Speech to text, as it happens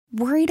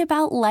Worried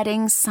about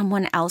letting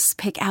someone else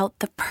pick out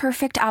the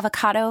perfect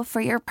avocado for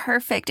your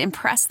perfect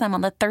impress them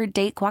on the third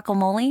date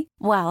guacamole?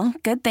 Well,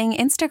 good thing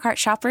Instacart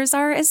shoppers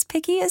are as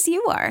picky as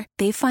you are.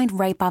 They find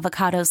ripe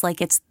avocados like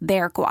it's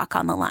their guac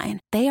on the line.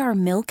 They are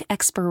milk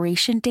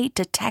expiration date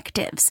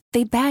detectives.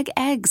 They bag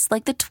eggs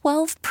like the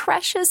 12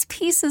 precious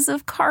pieces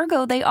of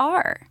cargo they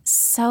are.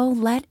 So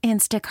let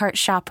Instacart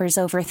shoppers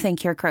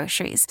overthink your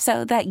groceries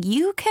so that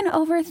you can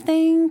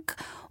overthink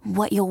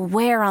what you'll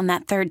wear on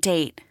that third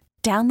date.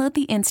 Download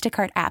the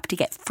Instacart app to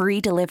get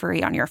free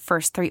delivery on your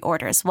first 3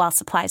 orders while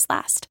supplies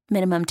last.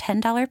 Minimum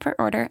 $10 per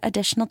order.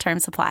 Additional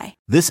terms apply.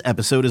 This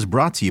episode is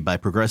brought to you by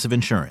Progressive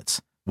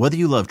Insurance. Whether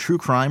you love true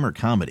crime or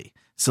comedy,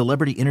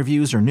 celebrity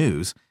interviews or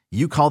news,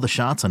 you call the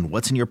shots on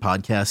what's in your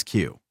podcast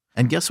queue.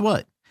 And guess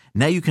what?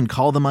 Now you can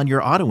call them on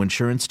your auto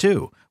insurance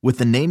too with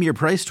the Name Your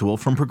Price tool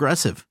from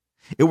Progressive.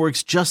 It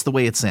works just the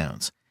way it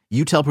sounds.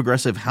 You tell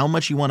Progressive how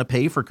much you want to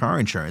pay for car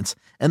insurance,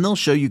 and they'll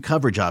show you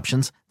coverage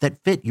options that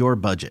fit your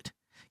budget.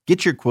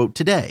 Get your quote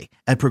today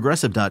at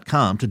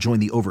Progressive.com to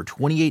join the over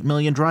 28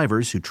 million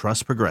drivers who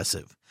trust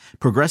Progressive.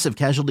 Progressive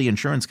Casualty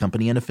Insurance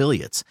Company and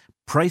Affiliates.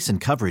 Price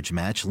and coverage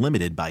match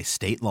limited by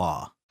state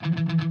law. Get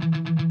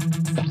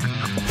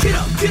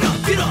up, get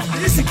up, get up.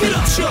 It's a Get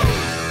Up Show.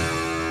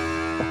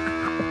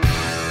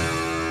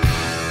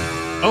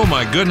 Oh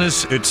my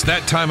goodness, it's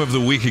that time of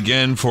the week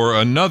again for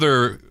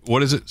another,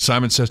 what is it,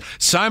 Simon Says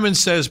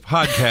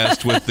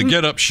podcast with the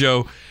Get Up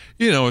Show.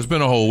 You know, it's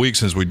been a whole week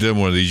since we did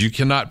one of these. You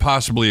cannot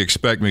possibly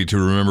expect me to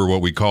remember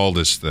what we call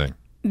this thing.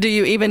 Do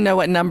you even know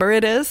what number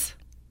it is?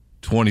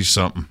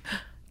 20-something.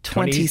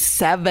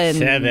 27.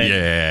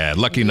 Yeah,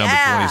 lucky number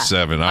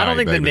 27. I don't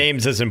think baby. the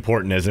name's as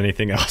important as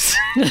anything else.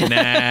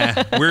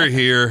 Nah, we're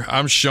here.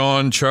 I'm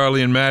Sean,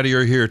 Charlie, and Maddie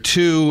are here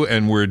too,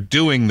 and we're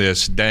doing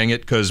this, dang it,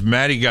 because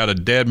Maddie got a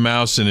dead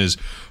mouse in his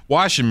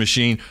washing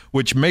machine,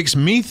 which makes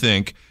me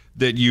think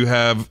that you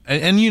have,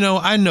 and you know,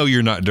 I know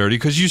you're not dirty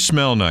because you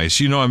smell nice.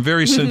 You know, I'm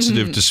very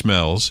sensitive to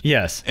smells.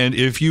 Yes. And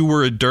if you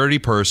were a dirty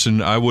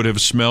person, I would have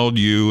smelled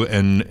you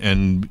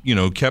and you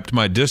know, kept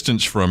my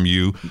distance from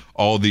you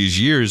all these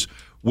years,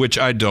 which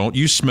I don't.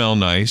 You smell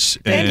nice.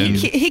 And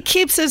he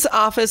keeps his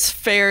office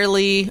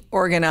fairly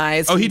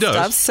organized. Oh, he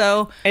does.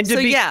 Stuff. I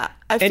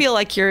feel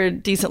like you're a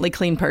decently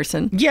clean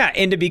person. Yeah,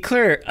 and to be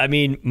clear, I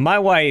mean, my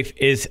wife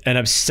is an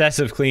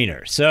obsessive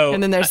cleaner. So,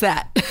 and then there's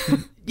that.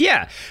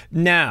 Yeah.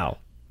 Now,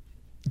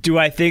 do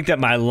I think that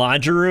my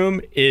laundry room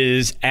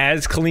is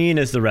as clean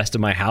as the rest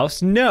of my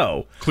house?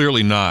 No.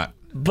 Clearly not.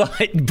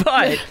 But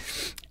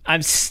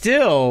I'm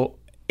still,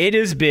 it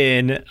has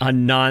been a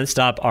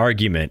nonstop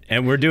argument.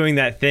 And we're doing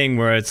that thing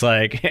where it's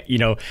like, you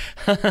know,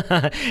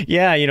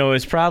 yeah, you know,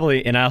 it's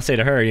probably, and I'll say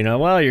to her, you know,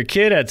 well, your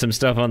kid had some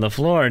stuff on the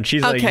floor. And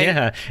she's like,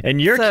 yeah.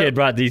 And your kid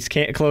brought these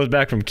clothes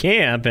back from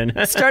camp. And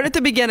start at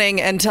the beginning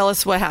and tell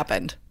us what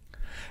happened.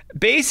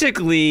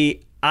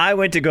 Basically, I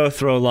went to go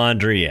throw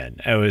laundry in.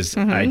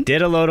 I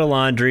did a load of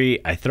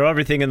laundry. I throw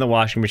everything in the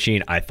washing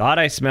machine. I thought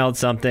I smelled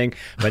something,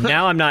 but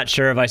now I'm not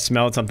sure if I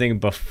smelled something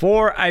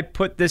before I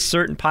put this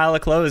certain pile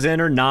of clothes in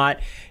or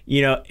not.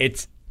 You know,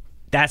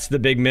 that's the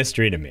big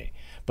mystery to me.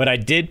 But I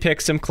did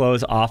pick some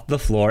clothes off the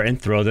floor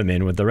and throw them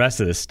in with the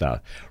rest of this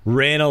stuff.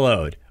 Ran a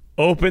load.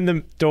 Opened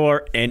the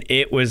door, and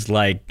it was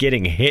like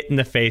getting hit in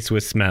the face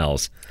with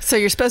smells. So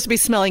you're supposed to be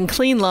smelling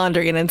clean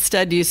laundry, and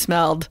instead you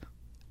smelled...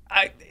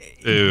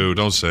 Ew,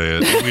 don't say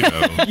it. We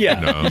know.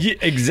 Yeah,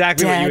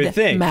 exactly what you would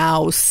think.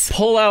 Mouse.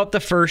 Pull out the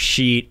first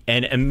sheet,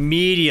 and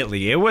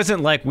immediately, it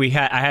wasn't like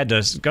I had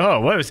to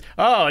go,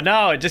 oh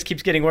no, it just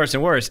keeps getting worse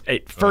and worse.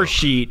 First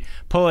sheet,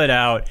 pull it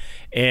out,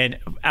 and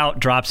out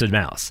drops a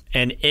mouse.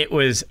 And it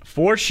was,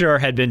 for sure,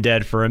 had been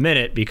dead for a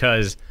minute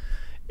because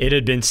it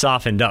had been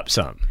softened up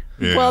some.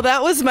 Yeah. Well,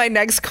 that was my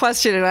next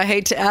question, and I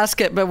hate to ask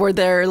it, but were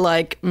there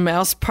like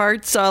mouse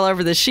parts all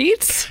over the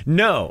sheets?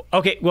 No.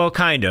 Okay, well,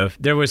 kind of.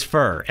 There was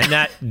fur, and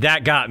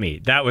that got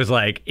me. That was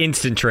like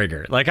instant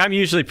trigger. Like, I'm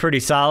usually pretty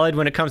solid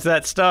when it comes to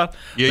that stuff.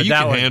 Yeah, you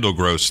can handle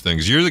gross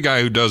things. You're the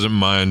guy who doesn't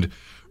mind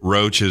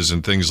roaches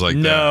and things like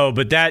that. No,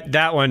 but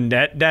that one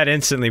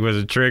instantly was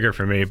a trigger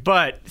for me.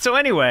 But so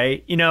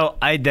anyway, you know,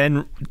 I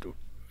then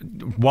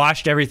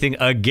washed everything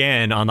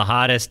again on the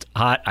hot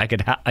I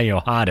could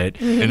hot it.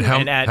 And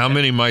how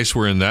many mice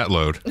were in that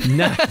load?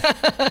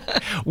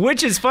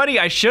 Which is funny.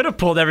 I should have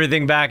pulled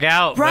everything back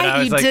out. Right, but I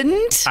was you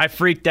didn't? I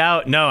freaked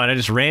out. No, and I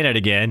just ran it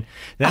again.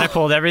 Then I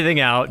pulled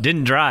everything out,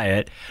 didn't dry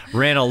it,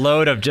 ran a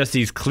load of just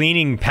these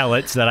cleaning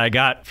pellets that I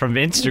got from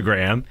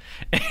Instagram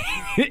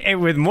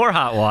and with more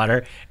hot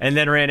water, and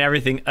then ran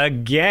everything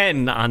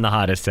again on the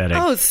hottest setting.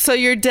 Oh, so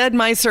your dead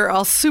mice are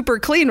all super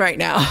clean right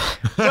now.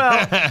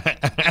 Well,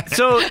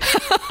 so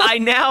I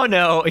now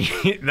know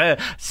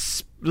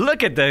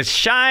look at the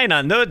shine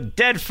on the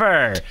dead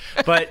fur.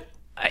 But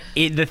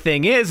the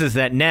thing is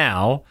that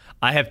now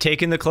I have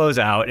taken the clothes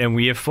out and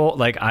we have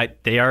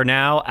they are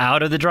now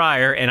out of the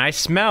dryer, and I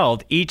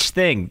smelled each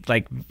thing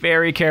like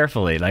very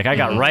carefully. Like I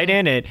got right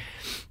in it.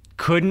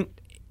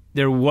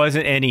 There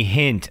wasn't any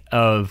hint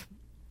of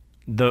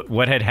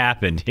what had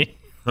happened.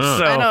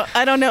 So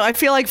I don't know. I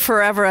feel like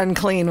forever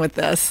unclean with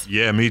this.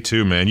 Yeah, me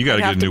too, man. You got to I'd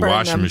get have a to new burn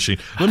washing them. machine.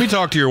 Let me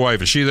talk to your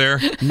wife. Is she there?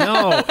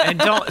 no, and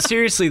don't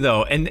seriously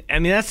though. And I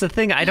mean that's the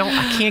thing. I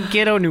can't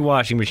get a new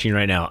washing machine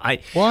right now.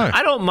 Why?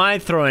 I don't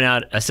mind throwing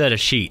out a set of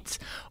sheets,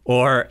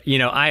 or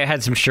I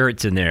had some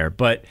shirts in there,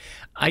 but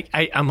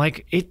I'm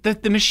like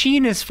the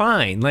machine is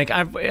fine. Like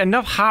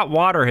enough hot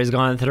water has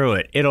gone through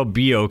it. It'll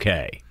be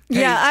okay.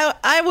 Yeah,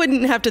 I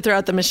wouldn't have to throw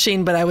out the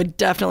machine, but I would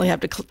definitely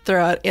have to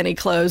throw out any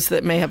clothes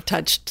that may have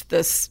touched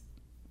this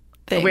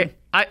thing. Wait,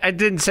 I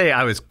didn't say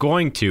I was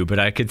going to, but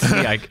I could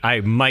see I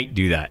might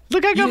do that.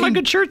 Look, I got my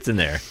good shirts in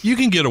there. You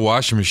can get a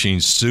washing machine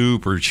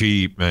super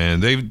cheap,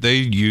 man. They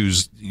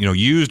use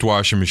used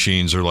washing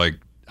machines are like,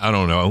 I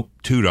don't know,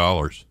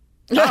 $2.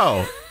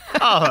 Oh,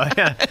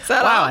 yeah.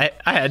 Wow,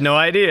 I had no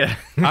idea.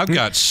 I've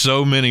got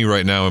so many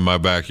right now in my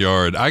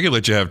backyard. I could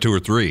let you have 2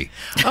 or 3.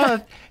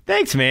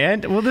 Thanks,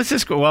 man. Well, this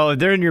is cool. Well, if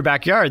they're in your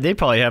backyard, they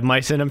probably have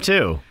mice in them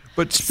too.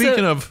 But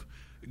speaking of,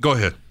 go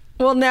ahead.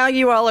 Well, now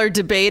you all are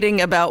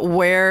debating about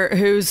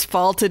whose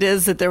fault it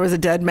is that there was a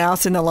dead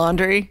mouse in the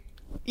laundry.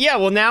 Yeah,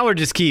 well, now we're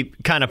just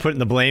keep kind of putting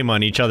the blame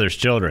on each other's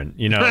children.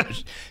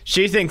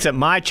 She thinks that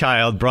my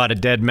child brought a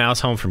dead mouse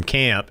home from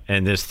camp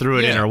and just threw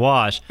it in her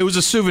wash. It was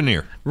a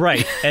souvenir.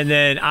 Right. And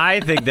then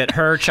I think that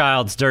her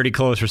child's dirty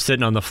clothes were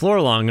sitting on the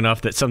floor long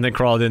enough that something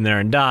crawled in there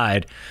and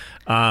died.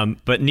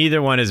 But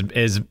neither one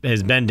is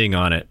bending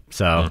on it.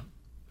 So.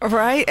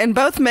 Right, and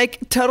both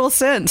make total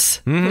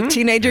sense. With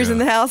teenagers in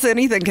the house,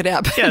 anything could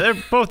happen. Yeah,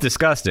 they're both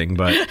disgusting,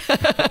 but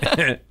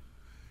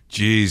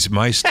Jeez,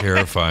 mice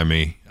terrify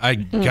me. I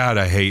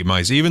hate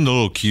mice. Even the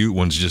little cute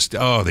ones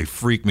they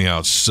freak me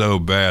out so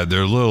bad.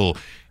 They're little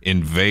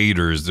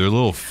invaders. They're a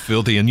little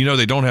filthy. And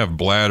they don't have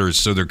bladders,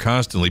 so they're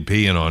constantly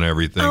peeing on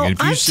everything. Oh, and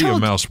if you see a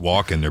mouse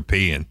walking, they're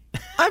peeing.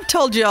 I've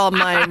told you all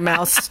my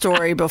mouse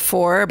story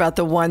before about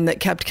the one that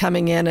kept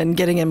coming in and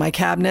getting in my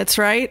cabinets,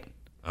 right?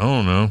 I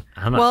don't know.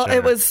 I'm not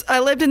sure. I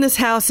lived in this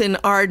house in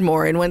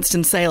Ardmore in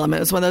Winston-Salem. It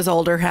was one of those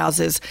older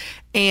houses.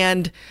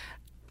 And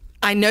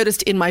I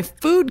noticed in my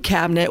food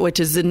cabinet, which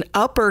is an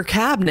upper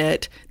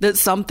cabinet, that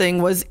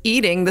something was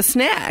eating the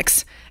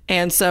snacks.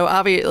 And so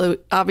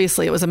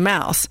obviously it was a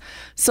mouse.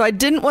 So I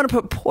didn't want to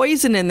put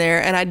poison in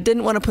there, and I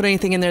didn't want to put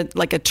anything in there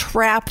like a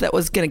trap that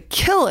was going to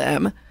kill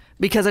him,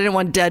 because I didn't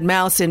want dead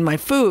mouse in my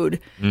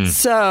food.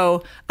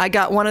 So I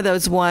got one of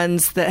those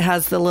ones that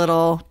has the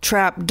little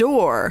trap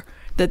door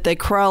that they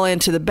crawl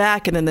into the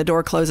back, and then the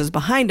door closes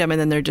behind them, and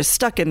then they're just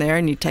stuck in there,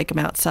 and you take them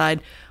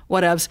outside,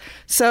 whatevs.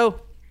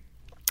 So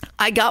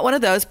I got one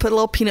of those, put a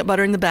little peanut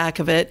butter in the back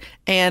of it,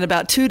 and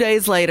about 2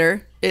 days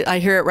later, I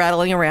hear it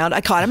rattling around. I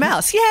caught a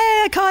mouse. Yay,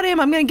 I caught him.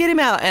 I'm going to get him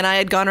out. And I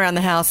had gone around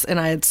the house, and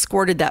I had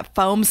squirted that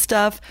foam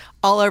stuff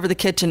all over the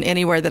kitchen,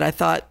 anywhere that I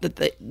thought that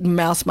the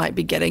mouse might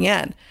be getting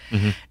in.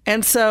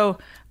 And so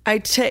I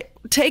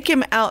take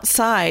him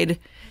outside,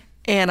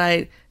 and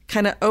I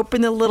kind of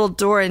open the little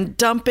door and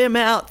dump him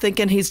out,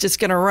 thinking he's just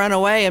going to run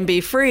away and be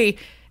free.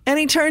 And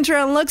he turns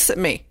around and looks at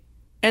me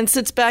and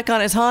sits back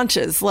on his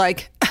haunches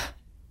like,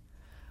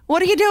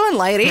 what are you doing,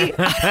 lady?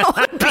 I don't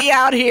want to be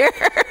out here.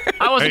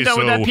 I wasn't done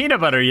with that peanut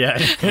butter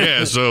yet.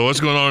 Yeah, so what's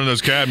going on in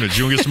those cabinets?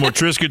 You want to get some more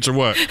Triscuits or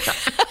what?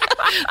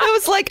 I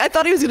was like, I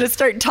thought he was going to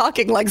start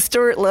talking like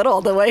Stuart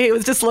Little, the way he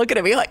was just looking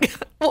at me like,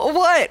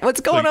 what? What's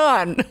going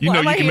on? You Why know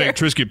am you I can here? make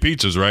Triscuit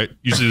pizzas, right?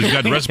 You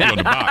got the recipe on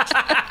the box.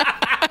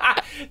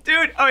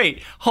 Dude,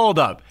 wait, hold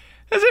up.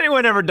 Has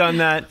anyone ever done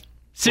that?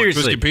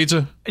 Seriously. What, Triscuit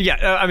pizza?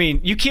 Yeah, I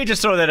mean, you can't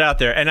just throw that out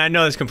there. And I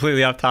know it's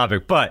completely off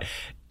topic, but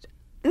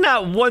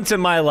not once in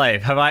my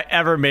life have I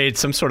ever made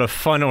some sort of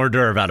fun hors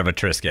d'oeuvre out of a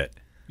Triscuit.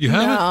 You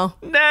haven't? No.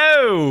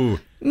 No.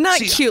 Not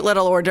cute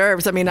little hors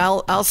d'oeuvres. I mean,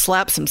 I'll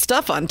slap some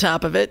stuff on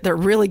top of it. They're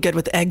really good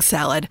with egg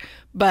salad,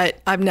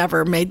 but I've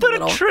never made the But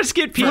little. a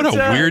Triscuit pizza. What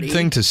a weird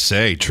thing to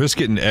say.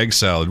 Triscuit and egg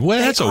salad. Well,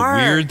 that's a are.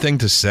 weird thing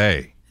to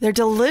say. They're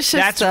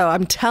delicious, though.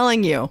 I'm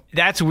telling you.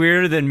 That's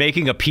weirder than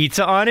making a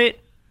pizza on it.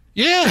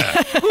 Yeah.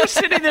 Who's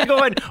sitting there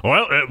going,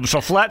 well, it's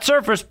a flat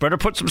surface. Better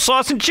put some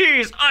sauce and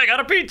cheese. I got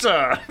a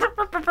pizza.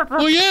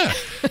 Well, yeah.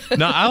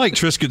 No, I like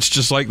Triscuits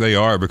just like they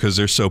are because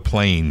they're so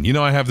plain. You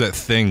know, I have that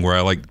thing where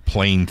I like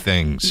plain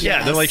things.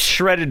 Yeah, they're like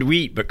shredded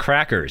wheat, but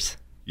crackers.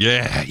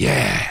 Yeah.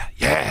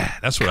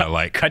 That's what I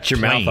like. Cut your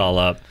Plain. mouth all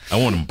up.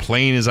 I want them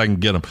plain as I can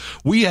get them.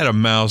 We had a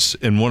mouse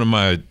in one of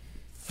my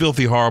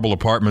filthy, horrible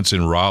apartments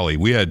in Raleigh.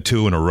 We had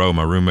 2 in a row,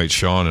 my roommate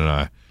Sean and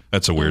I.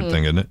 That's a weird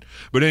thing, isn't it?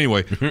 But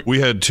anyway, we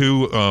had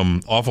 2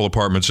 awful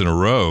apartments in a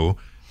row,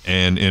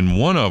 and in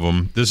one of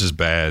them, this is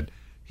bad,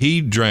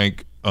 he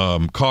drank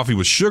coffee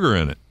with sugar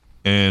in it.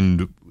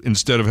 And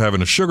instead of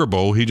having a sugar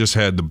bowl, he just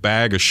had the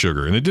bag of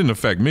sugar. And it didn't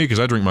affect me because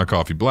I drink my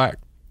coffee black.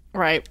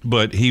 Right.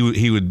 But he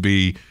would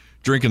be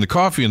drinking the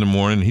coffee in the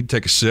morning, he'd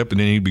take a sip, and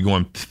then he'd be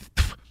going...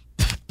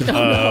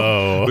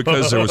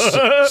 because there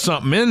was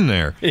something in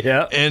there.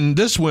 Yeah. And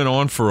this went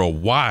on for a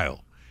while.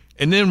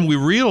 And then we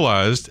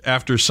realized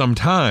after some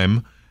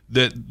time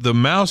that the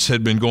mouse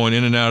had been going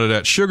in and out of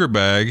that sugar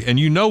bag, and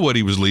you know what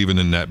he was leaving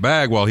in that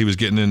bag while he was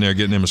getting in there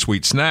getting him a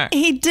sweet snack.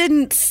 He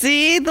didn't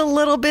see the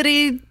little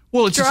bitty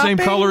Well, it's the same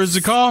droppings? color as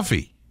the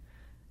coffee.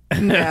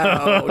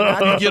 No,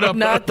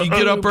 not You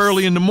get up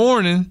early in the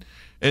morning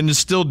and it's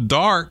still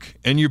dark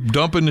and you're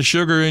dumping the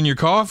sugar in your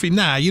coffee.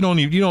 Nah, you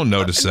don't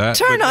notice that.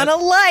 Turn But on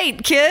a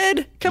light,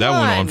 kid. Come that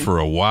on. went on for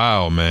a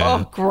while, man.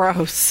 Oh,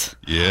 gross.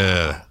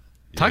 Yeah.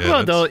 Talk Yeah,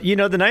 about, though,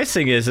 that's- the nice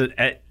thing is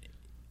that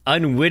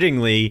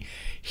unwittingly,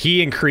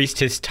 he increased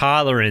his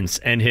tolerance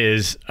and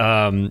his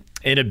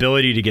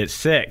inability to get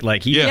sick.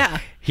 Like, Yeah.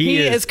 he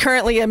is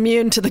currently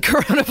immune to the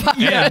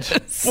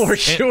coronavirus. for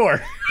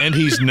sure. And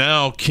he's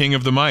now king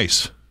of the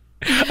mice.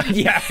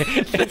 Yeah.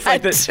 It's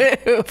like That too.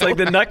 it's like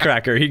the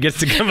Nutcracker. He gets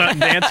to come out and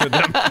dance with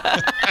them.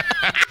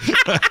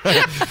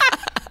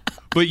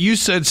 But you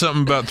said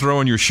something about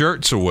throwing your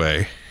shirts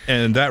away,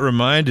 and that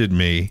reminded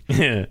me,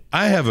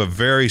 I have a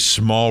very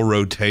small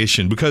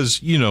rotation because,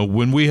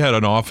 when we had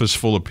an office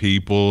full of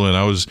people and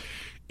I was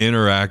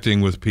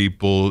interacting with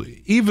people,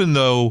 even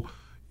though,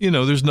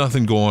 there's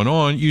nothing going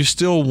on, you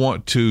still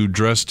want to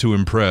dress to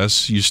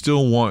impress. You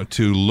still want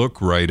to look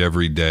right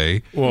every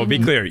day. Well, be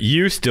clear,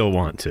 you still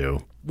want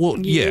to. Well,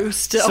 yeah. You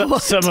still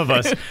Some of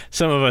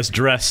us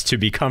dress to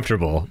be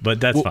comfortable,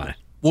 but that's fine.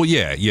 Well,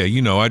 yeah.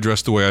 I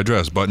dress the way I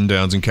dress,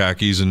 button-downs and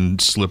khakis and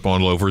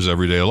slip-on loafers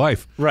every day of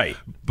life. Right.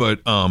 But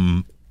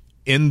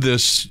in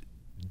this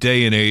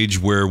day and age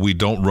where we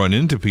don't run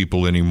into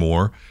people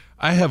anymore,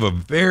 I have a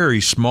very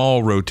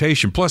small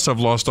rotation. Plus, I've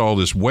lost all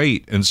this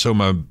weight, and so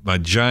my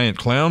giant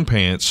clown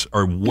pants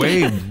are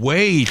way,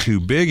 way too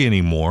big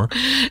anymore.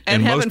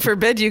 and heaven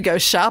forbid you go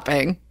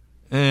shopping.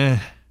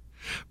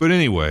 But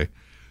anyway,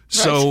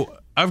 so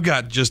I've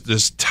got just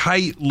this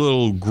tight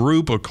little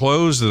group of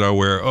clothes that I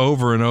wear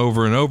over and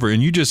over and over.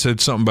 And you just said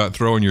something about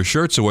throwing your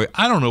shirts away.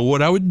 I don't know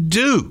what I would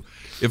do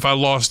if I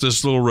lost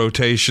this little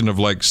rotation of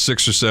like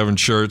 6 or 7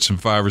 shirts and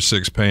 5 or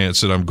 6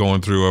 pants that I'm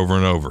going through over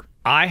and over.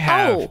 I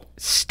have Oh.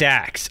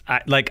 stacks.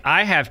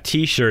 I have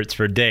T-shirts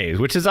for days,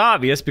 which is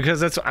obvious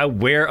because I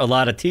wear a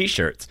lot of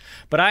T-shirts.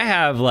 But I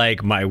have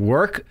my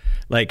work,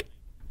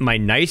 my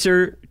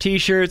nicer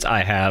T-shirts.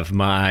 I have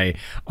my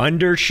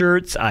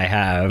undershirts. I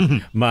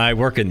have my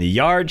work in the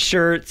yard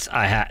shirts.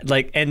 I had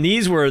and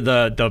these were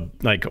the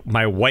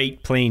my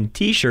white plain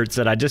T-shirts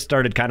that I just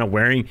started kind of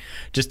wearing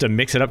just to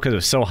mix it up because it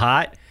was so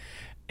hot.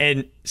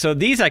 And so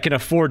these I can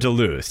afford to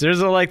lose. There's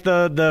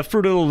the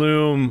Fruit of the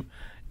Loom.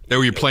 They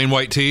were your plain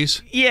white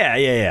tees?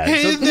 Yeah.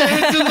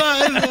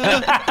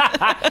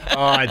 Oh,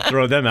 I'd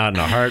throw them out in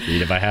a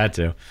heartbeat if I had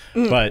to.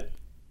 But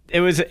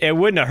it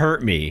wouldn't have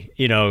hurt me,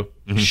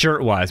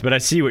 shirt wise. But I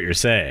see what you're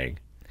saying.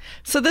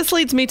 So this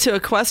leads me to a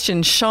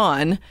question,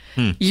 Sean.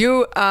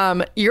 You,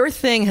 your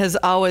thing has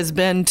always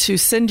been to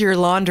send your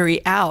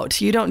laundry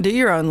out. You don't do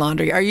your own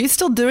laundry. Are you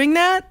still doing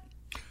that?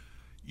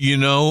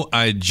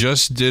 I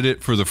just did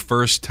it for the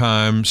first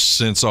time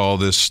since all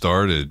this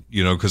started,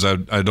 because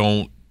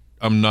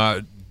I'm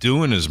not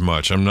doing as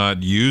much. I'm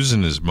not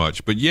using as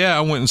much. But yeah,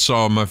 I went and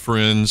saw my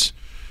friends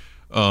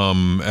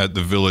at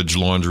the Village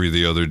Laundry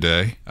the other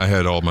day. I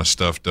had all my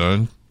stuff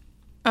done.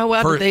 Oh,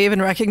 wow. Did they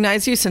even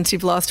recognize you since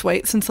you've lost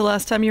weight since the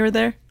last time you were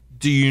there?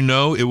 Do you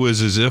know, it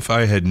was as if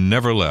I had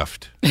never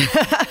left.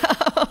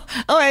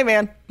 Oh, hey,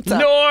 man. What's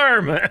up?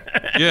 Norm.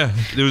 Yeah,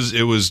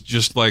 it was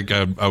just like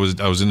I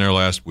was in there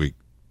last week.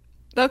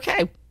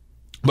 Okay.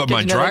 But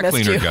my Didn't know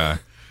they missed you.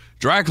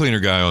 dry cleaner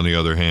guy on the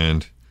other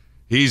hand,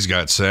 he's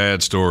got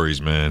sad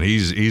stories, man.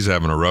 He's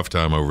having a rough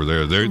time over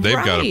there.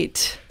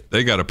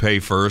 They got a pay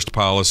first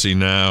policy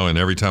now, and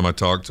every time I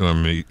talk to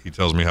him, he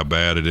tells me how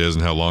bad it is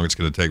and how long it's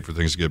going to take for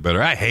things to get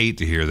better. I hate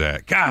to hear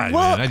that. God,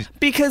 Well, man.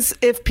 because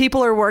if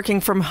people are working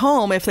from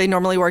home, if they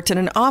normally worked in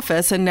an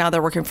office and now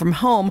they're working from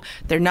home,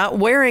 they're not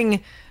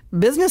wearing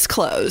business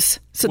clothes,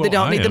 so they Well,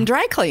 don't I need them am.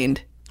 dry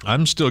cleaned.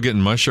 I'm still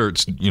getting my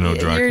shirts, dry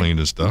You're- cleaned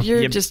and stuff.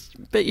 You're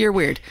but you're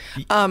weird.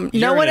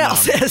 No one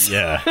else is.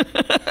 Yeah.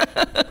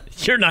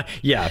 You're not.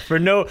 Yeah. For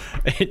no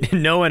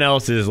one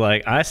else is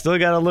like, I still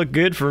got to look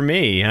good for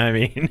me. I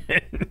mean,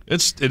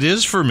 It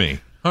is for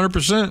me,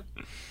 100%.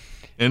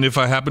 And if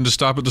I happen to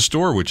stop at the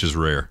store, which is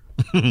rare.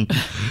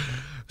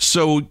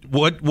 So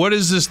what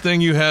is this thing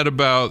you had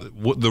about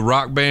the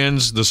rock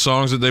bands, the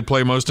songs that they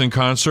play most in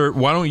concert?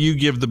 Why don't you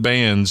give the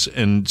bands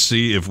and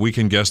see if we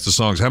can guess the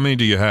songs? How many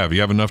do you have? You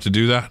have enough to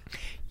do that?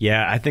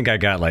 yeah, I think I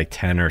got like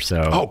 10 or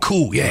so. Oh,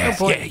 cool. Yeah.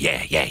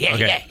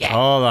 okay.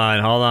 Hold on.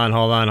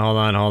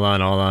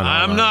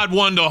 I'm not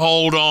one to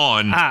hold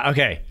on.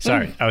 Okay.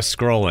 Sorry. I was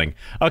scrolling.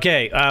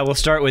 Okay. We'll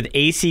start with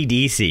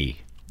AC/DC.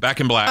 Back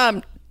in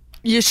Black.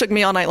 You shook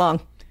me all night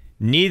long.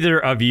 Neither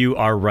of you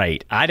are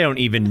right. I don't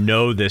even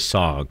know this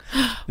song.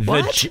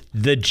 What?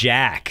 The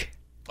Jack.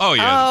 Oh,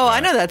 yeah. Oh, I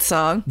know that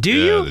song. Do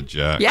Yeah, you? the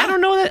Jack. Yeah. I don't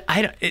know that.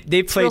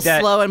 They Real played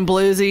that slow and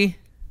bluesy.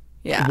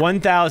 Yeah.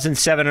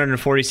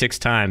 1,746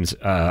 times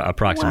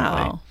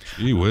approximately. Wow.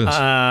 Gee whiz.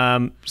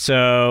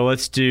 So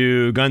let's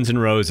do Guns N'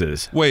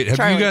 Roses. Wait, have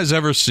Charlie. you guys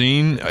ever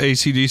seen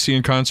AC/DC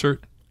in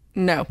concert?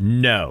 No,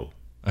 No.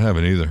 I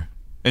haven't either.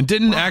 And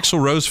didn't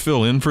Axl Rose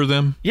fill in for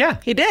them? Yeah.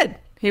 he did.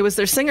 He was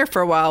their singer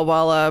for a while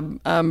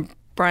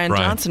Brian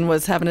Johnson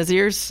was having his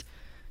ears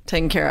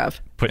taken care of.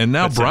 And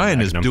now Put some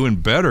Brian is Magnum. doing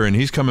better, and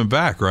he's coming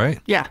back, right?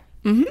 Yeah.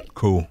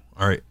 Cool.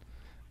 All right.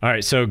 All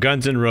right, so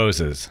Guns N'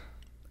 Roses.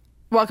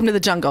 Welcome to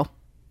the Jungle.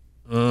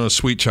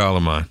 Sweet Child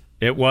of Mine.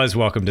 It was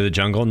Welcome to the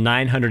Jungle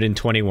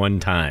 921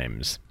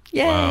 times.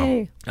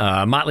 Yay.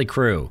 Motley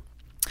Crue.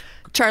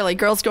 Charlie,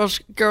 girls, girls,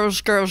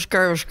 girls, girls,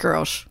 girls,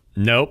 girls.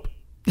 Nope.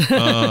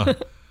 I'm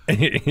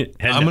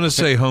going to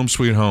say Home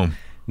Sweet Home.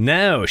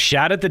 No,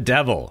 Shout at the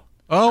Devil.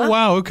 Oh,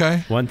 wow.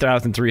 Okay.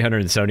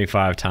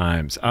 1,375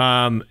 times.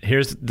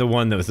 Here's the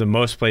one that was the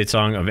most played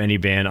song of any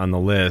band on the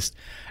list.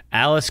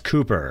 Alice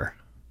Cooper.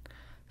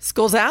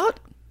 School's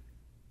Out?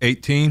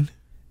 18.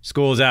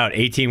 School's Out.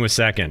 18 was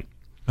second.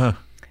 Huh.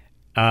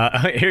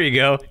 Here you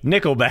go.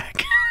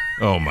 Nickelback.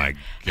 Oh, my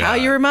God. How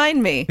you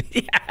remind me.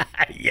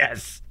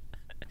 Yes.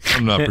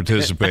 I'm not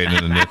participating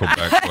in the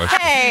Nickelback question.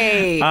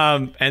 Hey!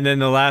 And then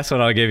the last one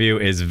I'll give you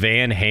is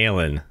Van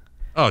Halen.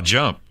 Oh,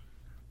 Jump.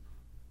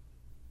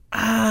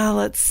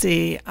 Let's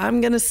see. I'm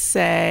going to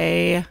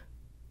say...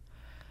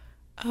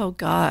 Oh,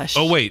 gosh.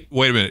 Oh, wait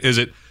a minute. Is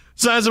it...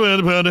 On top of the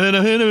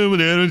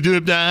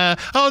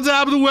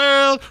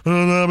world,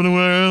 on top of the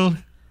world.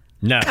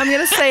 No. I'm going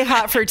to say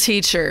Hot for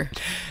Teacher.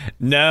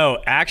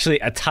 No, actually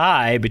a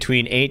tie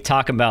between Ain't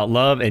Talking About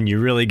Love and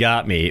You Really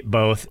Got Me,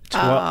 both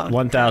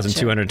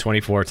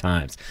 1,224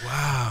 times.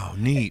 Wow,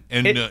 neat.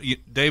 And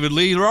David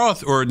Lee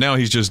Roth, or now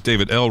he's just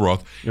David L.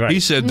 Roth, Right. he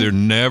said they're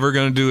never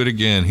going to do it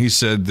again. He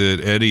said that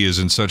Eddie is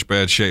in such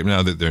bad shape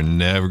now that they're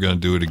never going to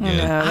do it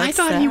again. I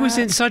thought he was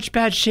in such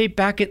bad shape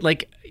back at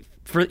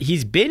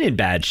he's been in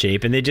bad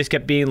shape, and they just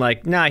kept being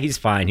like, nah, he's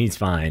fine.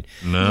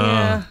 No.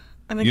 Yeah,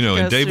 I think he and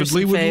goes David through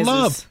Lee some would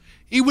phases.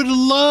 he would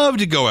love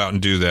to go out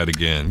and do that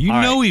again. You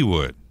know right. he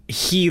would.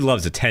 He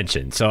loves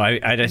attention, so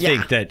I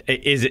think that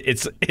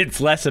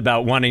it's less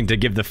about wanting to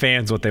give the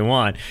fans what they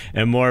want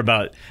and more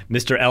about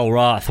Mr. L.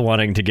 Roth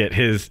wanting to get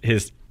his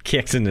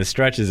kicks and his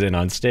stretches in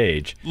on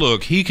stage.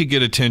 Look, he could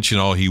get attention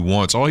all he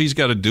wants. All he's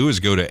got to do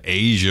is go to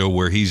Asia,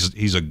 where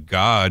he's a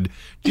god.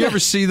 Do you ever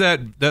see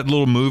that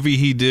little movie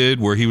he did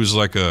where he was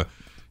like a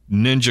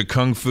ninja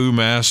kung fu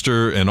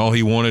master, and all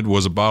he wanted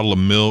was a bottle of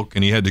milk,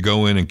 and he had to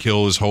go in and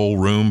kill his whole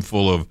room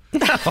full of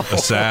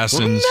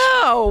assassins?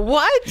 No,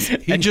 what?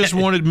 He just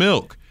wanted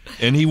milk.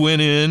 And he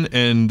went in,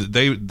 and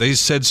they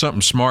said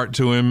something smart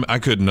to him. I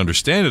couldn't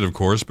understand it, of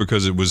course,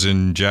 because it was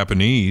in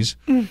Japanese.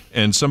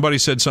 And somebody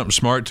said something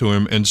smart to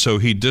him, and so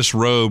he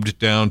disrobed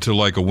down to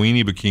like a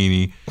weenie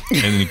bikini,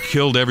 and he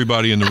killed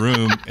everybody in the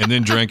room, and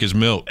then drank his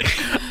milk.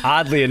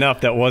 Oddly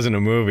enough, that wasn't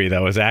a movie.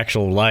 That was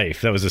actual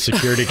life. That was a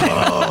security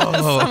camera.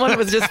 Someone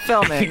was just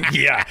filming.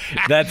 Yeah,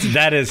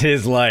 that is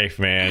his life,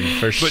 man,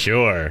 for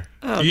sure.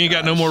 You ain't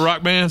got no more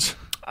rock bands?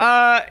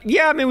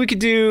 Yeah, I mean, we could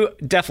do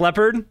Def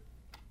Leppard.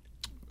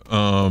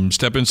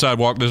 Step Inside,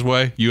 Walk This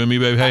Way. You and me,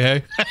 baby. Hey,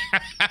 hey.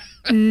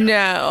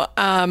 No,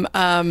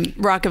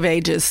 Rock of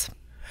Ages.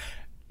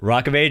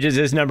 Rock of Ages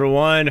is number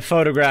one.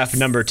 Photograph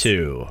number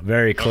two.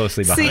 Very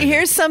closely behind. See,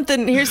 here's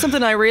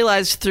something I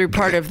realized through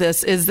part of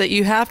this is that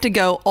you have to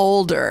go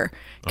older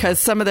because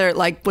some of their,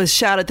 like with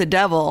Shout at the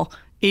Devil,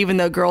 even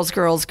though Girls,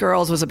 Girls,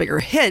 Girls was a bigger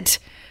hit,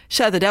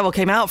 Shout at the Devil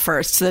came out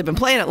first, so they've been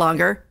playing it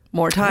longer,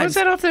 more times. Was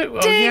that off the?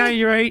 Oh, yeah,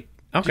 you're right.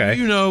 Okay.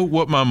 Do you know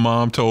what my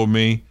mom told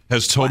me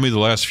the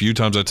last few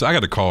times? I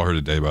got to call her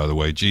today, by the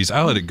way. Jeez,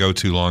 I let it go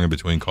too long in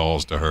between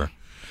calls to her.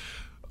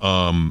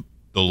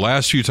 The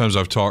last few times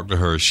I've talked to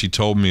her, she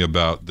told me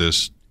about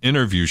this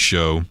interview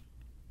show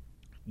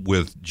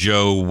with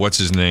Joe, what's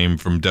his name,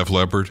 from Def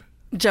Leppard?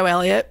 Joe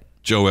Elliott.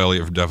 Joe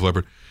Elliott from Def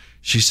Leppard.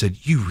 She said,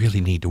 you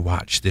really need to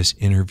watch this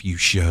interview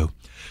show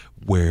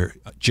where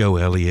Joe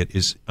Elliott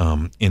is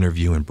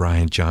interviewing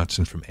Brian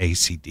Johnson from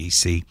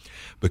AC/DC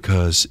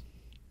because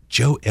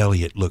Joe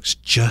Elliott looks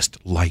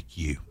just like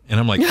you. And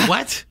I'm like,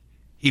 what?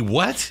 He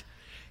what?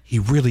 He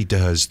really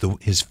does.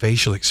 His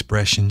facial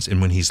expressions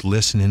and when he's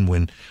listening,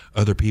 when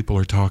other people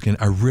are talking,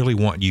 I really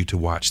want you to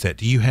watch that.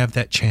 Do you have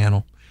that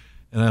channel?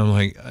 And I'm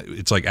like,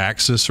 it's like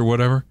Axis or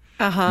whatever.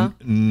 Uh-huh.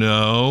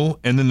 No.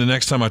 And then the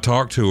next time I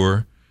talk to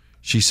her,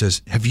 she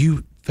says, have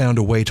you found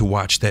a way to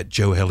watch that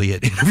Joe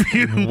Elliott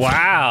interview?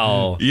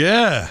 Wow.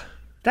 Yeah.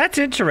 That's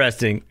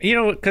interesting. You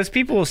know, because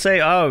people will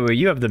say, oh,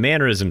 you have the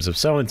mannerisms of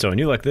so-and-so and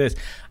you like this.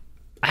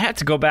 I have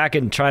to go back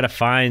and try to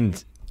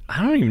find...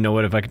 I don't even know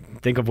if I can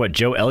think of what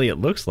Joe Elliott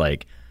looks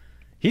like.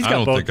 He's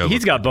got both.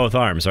 He's got both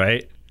arms,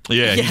 right?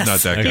 Yeah, yes, he's not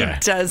that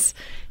guy.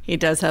 He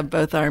does have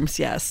both arms.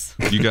 Yes.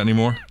 You got any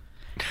more?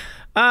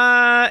 No,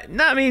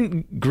 I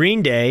mean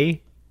Green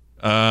Day.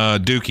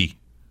 Dookie.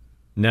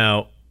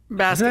 No.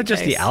 Basket Isn't that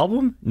just Case. the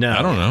album? No.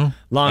 I don't know.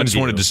 I just Longview.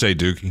 wanted to say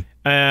Dookie.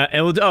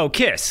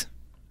 Kiss.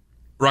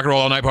 Rock and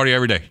roll all night, party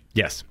every day.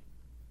 Yes.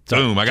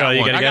 Boom! I got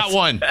one. I got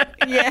one.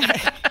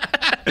 Yeah.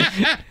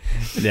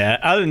 Yeah.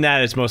 Other than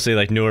that, it's mostly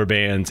like newer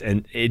bands,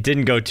 and it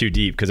didn't go too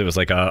deep because it was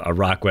like a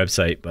rock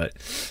website. But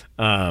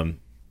I'm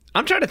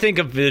trying to think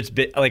of it's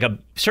like a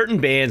certain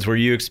bands where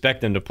you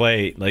expect them to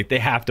play, like they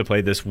have to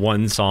play this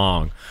one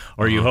song,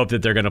 or you hope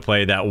that they're going to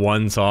play that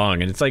one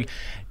song, and it's like.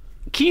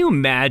 Can you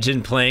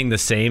imagine playing the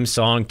same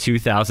song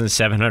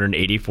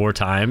 2,784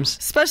 times?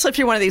 Especially if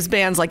you're one of these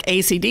bands like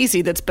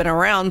AC/DC that's been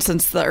around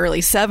since the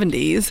early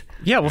 70s.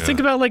 Yeah, well,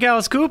 think about like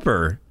Alice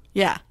Cooper.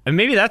 Yeah. And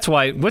maybe that's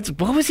why. What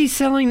was he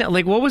selling?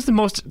 Like, what was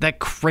that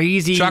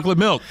crazy Chocolate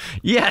milk.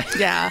 Yeah,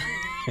 Yeah.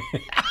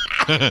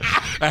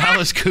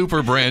 Alice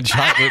Cooper brand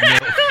chocolate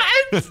milk.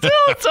 It's still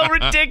so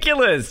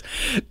ridiculous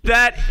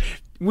that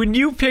when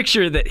you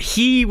picture that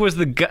he was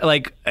the guy,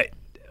 like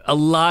a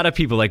lot of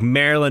people, like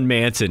Marilyn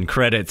Manson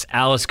credits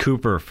Alice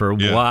Cooper for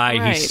why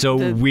Right. he's so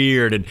The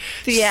weird and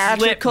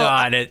theatrical-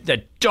 Slipknot,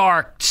 the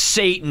dark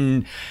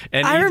Satan.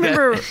 And I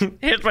remember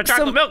here's my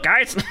chocolate milk,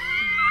 guys.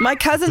 my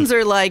cousins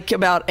are like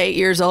about 8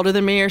 years older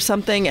than me or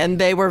something, and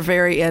they were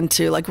very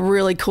into like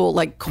really cool,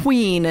 like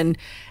Queen and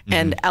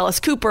Alice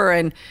Cooper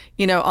and,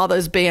 you know, all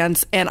those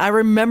bands. And I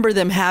remember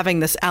them having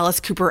this Alice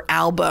Cooper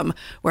album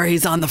where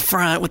he's on the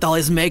front with all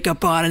his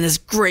makeup on and this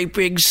great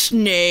big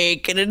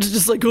snake. And it's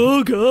just like,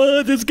 oh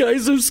God, this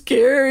guy's so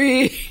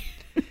scary.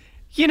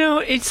 You know,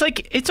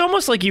 it's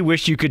almost like you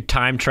wish you could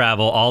time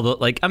travel all the,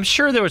 like, I'm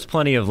sure there was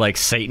plenty of like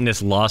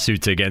Satanist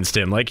lawsuits against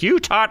him. Like, you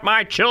taught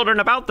my children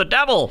about the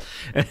devil.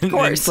 And of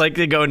course. it's like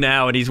they go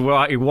now and he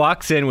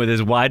walks in with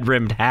his wide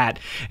rimmed hat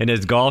and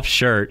his golf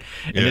shirt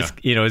and his,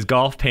 you know, his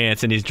golf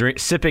pants, and he's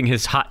sipping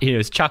his hot, you know,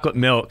 his chocolate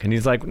milk. And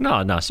he's like,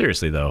 no,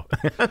 seriously though.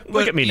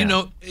 Look at me now. You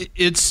know,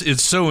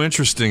 it's so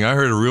interesting. I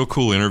heard a real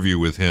cool interview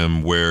with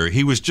him where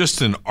he was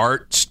just an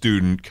art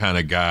student kind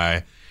of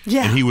guy.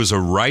 Yeah. And he was a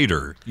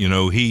writer. You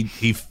know, he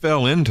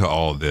fell into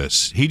all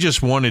this. He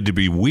just wanted to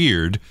be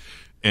weird,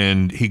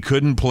 and he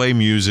couldn't play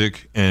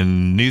music,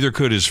 and neither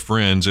could his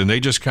friends. And they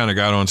just kind of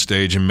got on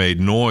stage and made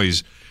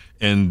noise,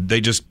 and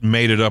they just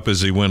made it up as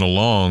they went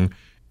along.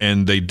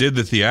 And they did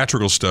the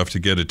theatrical stuff to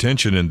get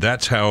attention, and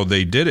that's how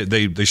they did it.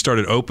 They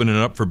started opening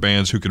up for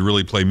bands who could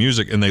really play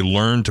music, and they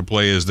learned to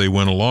play as they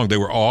went along. They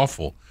were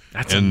awful.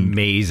 That's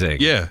amazing.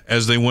 Yeah,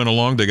 as they went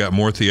along, they got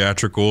more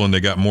theatrical, and they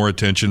got more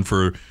attention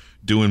for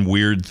doing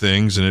weird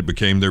things, and it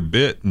became their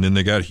bit, and then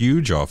they got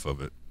huge off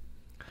of it.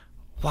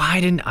 Why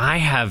didn't I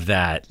have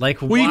that?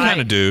 Like, Well, you kind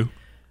of do.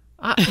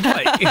 I'm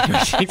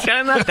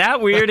not that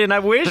weird, and I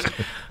wish.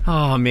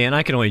 Oh man,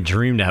 I could only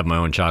dream to have my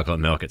own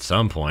chocolate milk at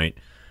some point.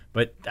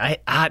 But I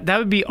that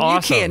would be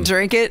awesome. You can't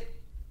drink it.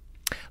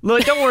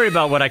 Look, don't worry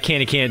about what I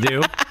can and can't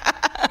do.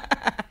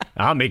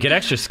 I'll make it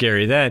extra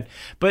scary then.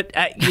 But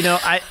you know,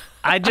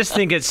 I just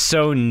think it's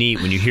so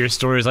neat when you hear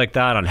stories like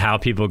that on how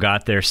people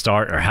got their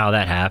start or how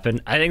that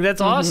happened. I think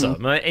that's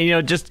awesome. And, you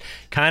know, just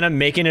kind of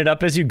making it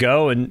up as you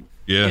go. And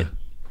Yeah.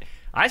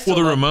 the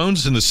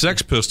Ramones and the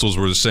Sex Pistols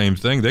were the same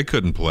thing. They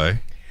couldn't play.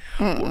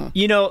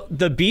 You know,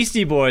 the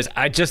Beastie Boys,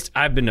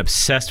 I've been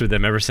obsessed with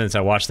them ever since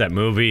I watched that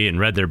movie and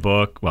read their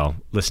book. Well,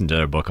 listened to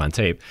their book on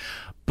tape.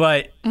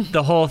 But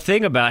the whole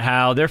thing about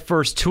how their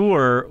first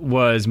tour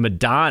was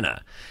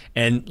Madonna.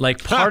 And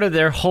like part of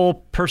their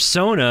whole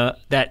persona,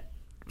 that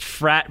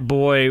frat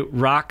boy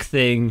rock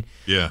thing,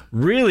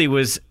 really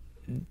was,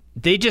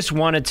 they just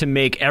wanted to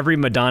make every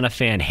Madonna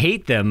fan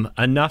hate them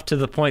enough to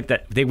the point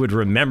that they would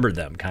remember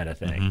them, kind of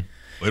thing.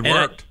 It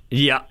worked.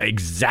 Yeah,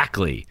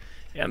 exactly.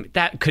 I mean,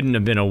 that couldn't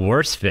have been a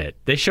worse fit.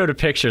 They showed a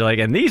picture like,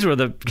 and these were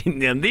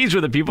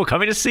the people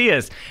coming to see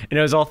us, and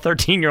it was all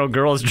 13-year-old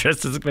girls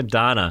dressed as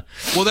Madonna.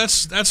 Well,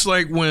 that's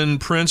like when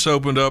Prince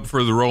opened up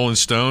for the Rolling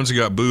Stones. He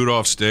got booed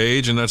off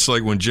stage, and that's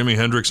like when Jimi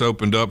Hendrix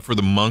opened up for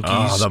the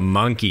Monkees. Oh, the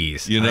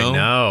Monkees. You know? I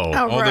know.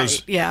 Oh, All right.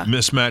 those Yeah.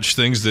 mismatched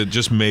things that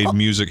just made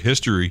music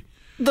history.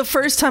 The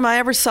first time I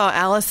ever saw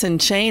Alice in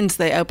Chains,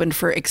 they opened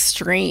for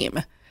Extreme.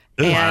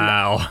 And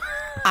Wow.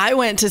 I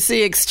went to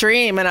see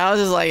Extreme, and I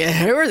was just like,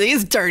 who are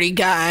these dirty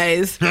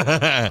guys?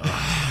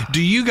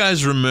 Do you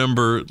guys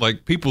remember,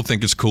 like, people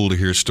think it's cool to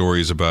hear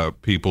stories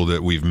about people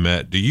that we've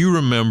met. Do you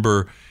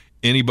remember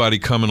anybody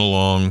coming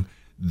along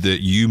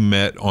that you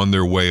met on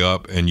their way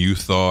up and you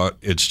thought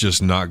it's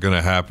just not going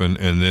to happen,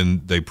 and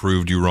then they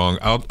proved you wrong?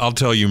 I'll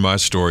tell you my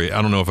story.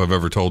 I don't know if I've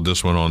ever told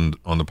this one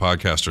on the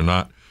podcast or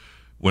not.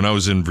 When I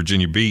was in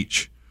Virginia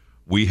Beach,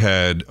 we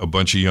had a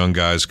bunch of young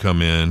guys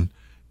come in,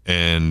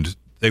 and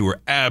they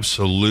were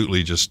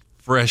absolutely just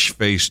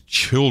fresh-faced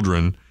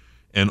children,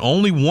 and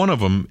only one of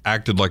them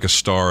acted like a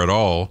star at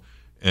all,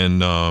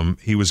 and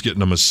he was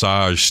getting a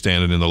massage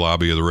standing in the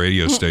lobby of the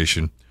radio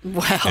station.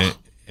 Wow.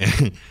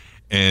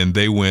 And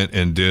they went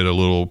and did a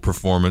little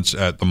performance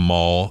at the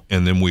mall,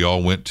 and then we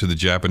all went to the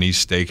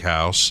Japanese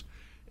steakhouse,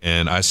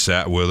 and I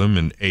sat with them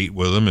and ate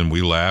with them, and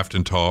we laughed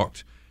and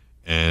talked.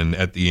 And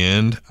at the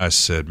end, I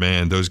said,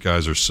 man, those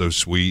guys are so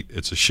sweet.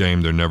 It's a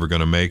shame they're never going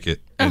to make it.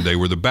 And they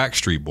were the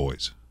Backstreet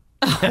Boys.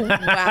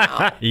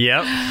 Wow.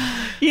 Yep.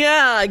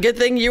 Yeah, good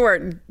thing you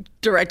weren't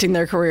directing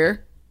their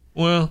career.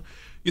 Well,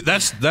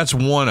 that's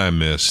one I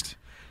missed.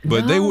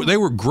 But they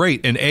were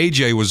great. And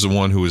AJ was the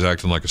one who was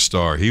acting like a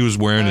star. He was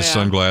wearing his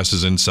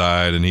sunglasses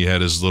inside, and he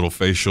had his little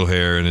facial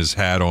hair and his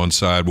hat on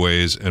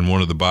sideways. And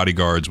one of the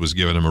bodyguards was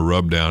giving him a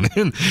rub down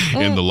in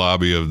the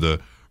lobby of the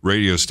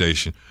radio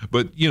station.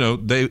 But you know,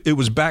 it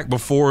was back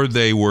before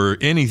they were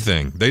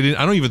anything. They didn't.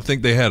 I don't even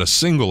think they had a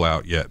single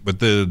out yet. But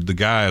the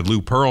guy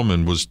Lou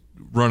Pearlman was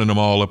running them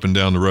all up and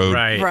down the road,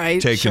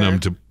 Right, taking sure.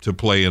 them to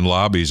play in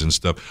lobbies and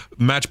stuff.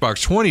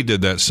 Matchbox 20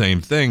 did that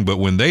same thing, but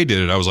when they did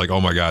it, I was like, oh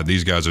my God,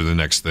 these guys are the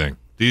next thing.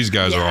 These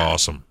guys are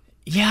awesome.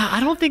 Yeah, I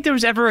don't think there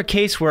was ever a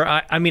case where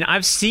I mean,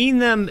 I've seen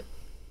them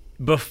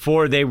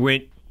before they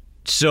went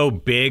so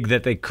big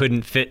that they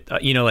couldn't fit,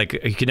 like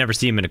you could never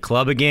see them in a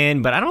club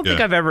again. But I don't think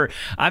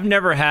I've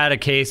never had a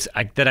case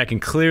that I can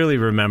clearly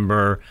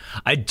remember.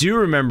 I do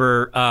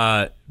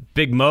remember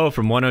Big Mo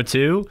from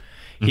 102.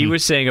 He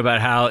was saying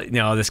about how,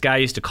 this guy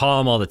used to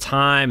call him all the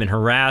time and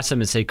harass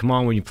him and say, come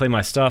on, when you play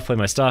my stuff.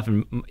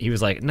 And he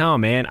was like, no,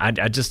 man,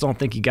 I just don't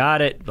think you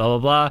got it, blah, blah,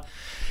 blah.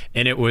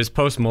 And it was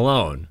Post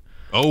Malone.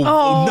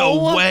 Oh,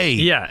 no way.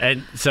 Yeah.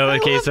 And so I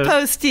love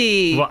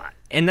Posty. Well,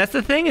 and that's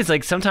the thing is,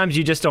 like, sometimes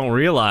you just don't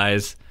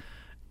realize,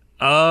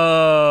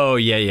 oh,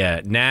 yeah,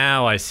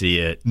 now I see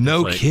it.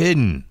 No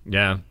kidding.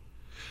 Yeah.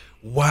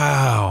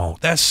 Wow.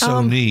 That's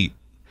so neat.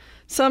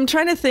 So I'm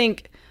trying to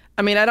think.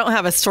 I mean, I don't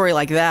have a story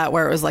like that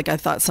where it was like I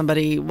thought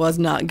somebody was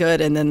not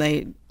good and then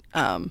they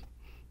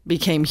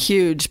became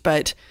huge.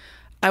 But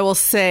I will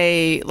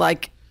say,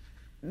 like,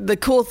 the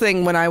cool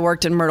thing when I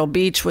worked in Myrtle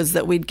Beach was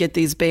that we'd get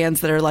these bands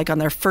that are like on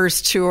their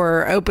first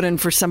tour opening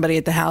for somebody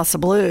at the House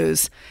of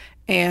Blues.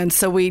 And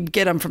so we'd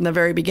get them from the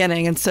very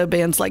beginning. And so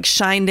bands like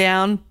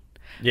Shinedown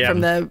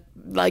from the,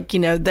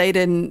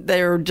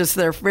 they were just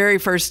their very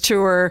first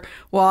tour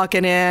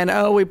walking in.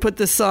 Oh, we put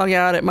this song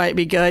out. It might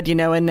be good,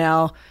 and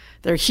now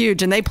they're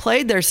huge. And they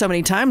played there so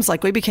many times,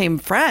 like we became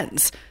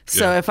friends.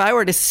 So if I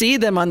were to see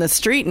them on the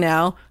street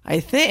now, I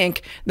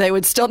think they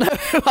would still know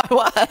who I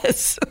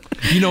was.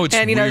 It's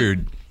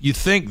weird. You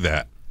think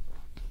that.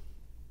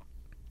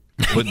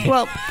 But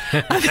well,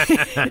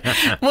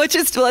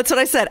 that's what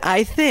I said.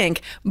 I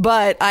think,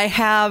 but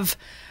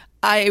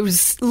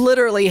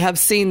literally have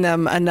seen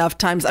them enough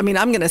times. I mean,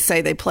 I'm going to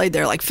say they played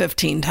there like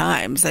 15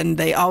 times, and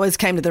they always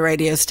came to the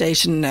radio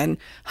station and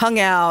hung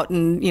out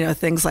and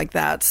things like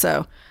that.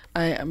 So,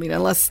 I mean,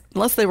 unless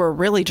they were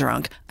really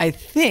drunk, I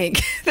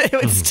think they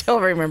would still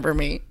remember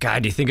me.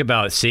 God, do you think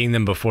about seeing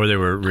them before they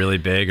were really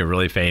big or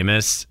really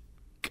famous?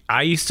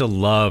 I used to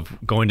love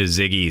going to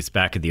Ziggy's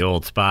back at the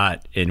old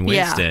spot in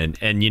Winston.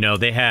 Yeah.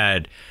 And, they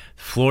had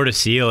floor to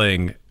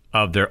ceiling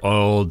of their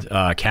old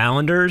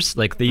calendars.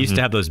 Like they used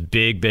to have those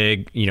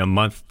big,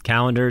 month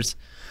calendars.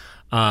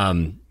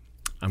 I'm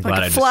like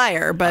glad a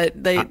flyer,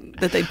 but they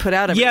put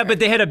out. Yeah, but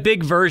they had a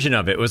big version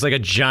of it. It was like a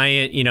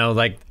giant,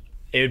 like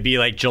it would be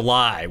like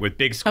July with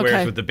big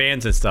squares with the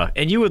bands and stuff.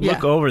 And you would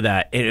look over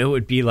that and it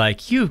would be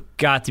like, you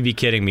got to be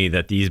kidding me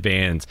that these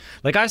bands,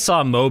 like I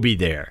saw Moby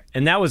there,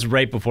 and that was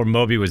right before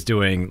Moby was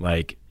doing,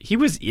 like, he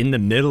was in the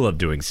middle of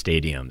doing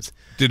stadiums.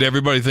 Did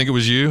everybody think it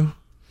was you?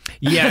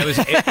 Yeah,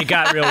 it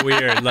got real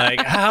weird. Like,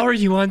 how are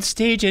you on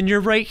stage and you're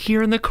right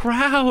here in the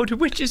crowd?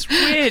 Which is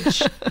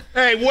which?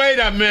 Hey, wait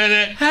a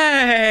minute.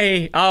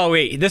 Hey. Oh,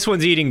 wait, this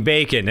one's eating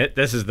bacon.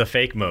 This is the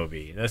fake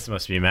Moby. This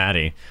must be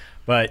Maddie.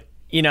 But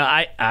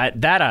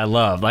I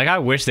love. Like, I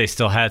wish they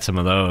still had some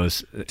of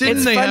those.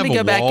 Didn't they have a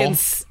wall? Back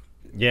and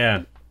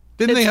yeah.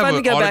 Didn't they have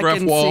an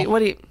autograph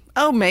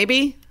wall?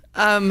 Maybe.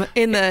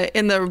 In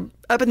the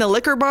up in the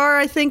liquor bar,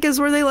 I think, is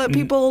where they let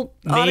people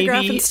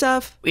autograph and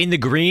stuff. In the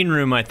green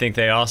room, I think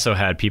they also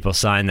had people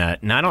sign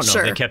that, and I don't know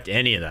if they kept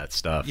any of that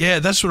stuff. Yeah,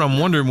 that's what I'm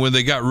wondering. When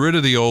they got rid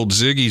of the old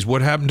Ziggy's,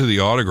 what happened to the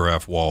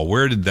autograph wall?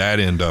 Where did that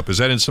end up? Is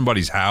that in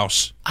somebody's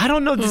house? I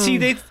don't know.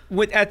 See,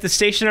 at the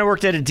station I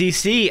worked at in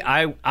D.C.,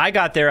 I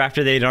got there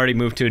after they'd already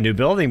moved to a new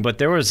building, but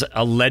there was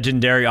a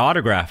legendary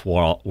autograph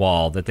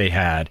wall that they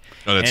had.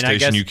 Oh, that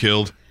station you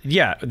killed?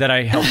 Yeah, that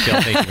I helped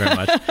kill. Thank you very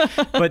much.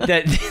 But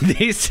that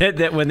they said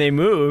that when they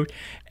moved,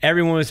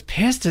 everyone was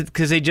pissed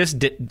because they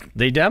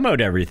demoed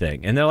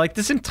everything, and they're like,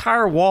 this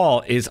entire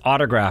wall is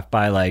autographed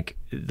by like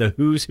the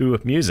who's who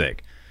of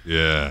music.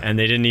 Yeah, and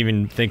they didn't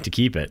even think to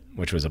keep it,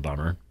 which was a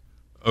bummer.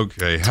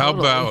 Okay, how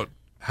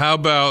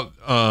about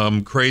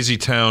crazy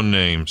town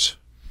names?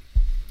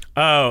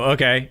 Oh,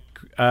 okay.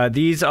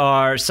 These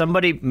are,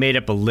 somebody made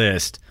up a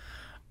list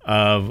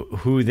of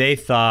who they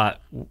thought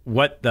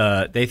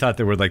they thought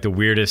there were like the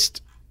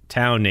weirdest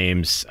town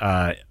names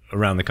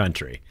around the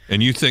country.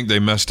 And you think they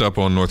messed up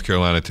on North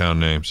Carolina town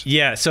names?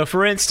 Yeah. So,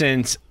 for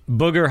instance,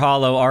 Booger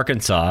Hollow,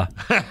 Arkansas,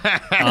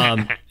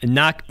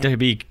 not to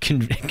be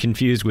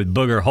confused with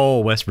Booger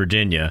Hole, West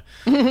Virginia.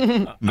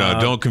 No,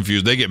 don't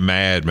confuse. They get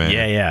mad, man.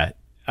 Yeah.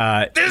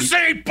 This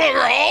ain't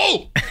Booger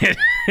Hole.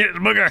 It's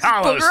Booger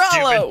Hollow.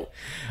 Booger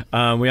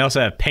Hollow. We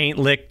also have Paint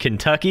Lick,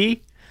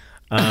 Kentucky.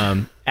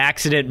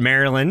 Accident,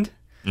 Maryland.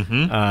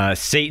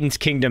 Satan's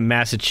Kingdom,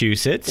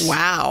 Massachusetts.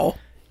 Wow.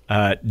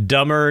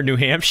 Dummer, New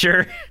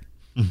Hampshire.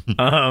 Wait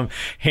a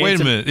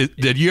minute.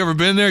 Did you ever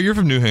been there? You're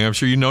from New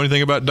Hampshire. You know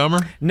anything about Dummer?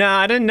 No,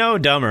 I didn't know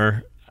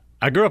Dummer.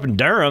 I grew up in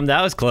Durham.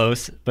 That was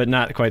close, but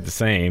not quite the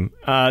same.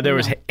 There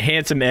was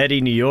Handsome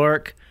Eddie, New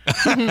York.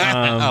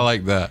 I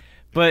like that.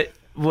 But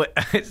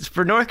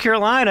for North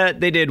Carolina,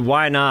 they did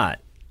Why Not?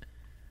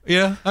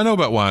 Yeah, I know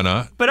about Why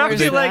Not. But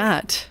Where's I feel like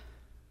that?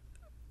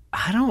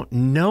 I don't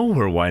know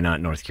where Why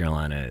Not, North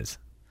Carolina is.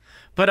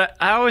 But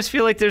I always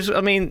feel like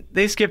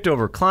they skipped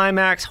over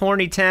Climax,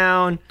 Horny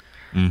Town.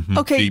 Mm-hmm.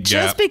 Okay, Deep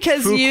just Gap.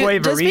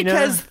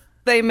 because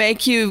they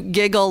make you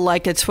giggle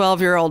like a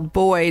 12-year-old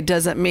boy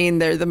doesn't mean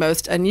they're the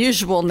most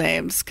unusual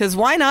names. Because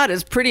Why Not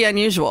is pretty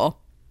unusual.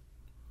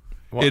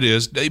 It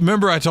is.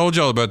 Remember I told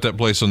y'all about that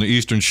place on the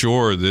Eastern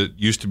Shore that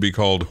used to be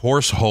called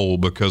Horse Hole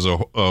because a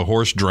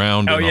horse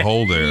drowned in a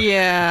hole there.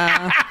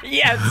 Yeah.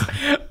 Yes.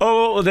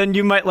 Oh, well, then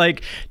you might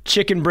like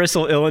Chicken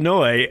Bristle,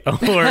 Illinois,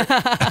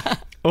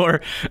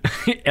 or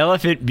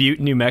Elephant Butte,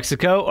 New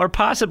Mexico, or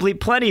possibly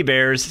Plenty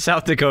Bears,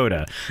 South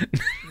Dakota.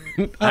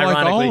 I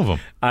like all of them.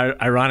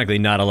 Ironically,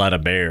 not a lot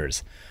of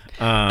bears.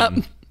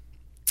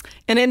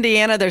 In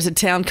Indiana, there's a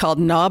town called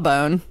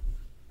Gnawbone.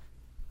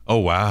 Oh,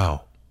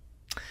 wow.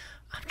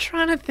 I'm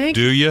trying to think.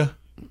 Do you?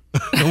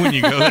 When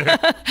you go there?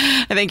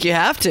 I think you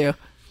have to.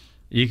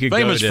 You could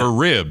Famous go to, for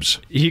ribs.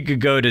 You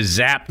could go to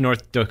Zap,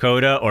 North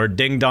Dakota, or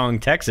Ding Dong,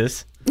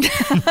 Texas.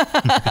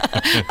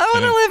 I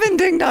want to live in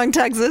Ding Dong,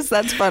 Texas.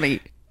 That's funny.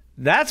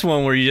 That's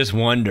one where you just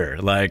wonder,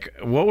 like,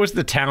 what was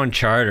the town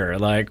charter?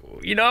 Like,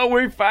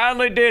 we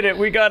finally did it.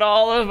 We got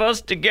all of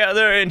us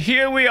together, and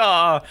here we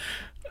are.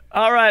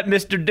 All right,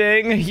 Mr.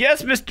 Ding.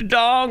 Yes, Mr.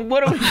 Dong.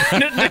 What are we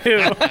going to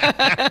do?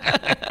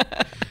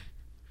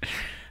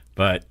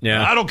 But,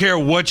 yeah. I don't care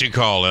what you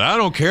call it. I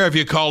don't care if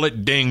you call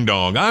it Ding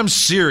Dong. I'm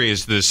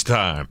serious this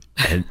time.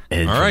 And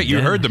all right, you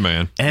heard the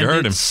man. And you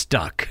heard him.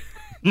 Stuck.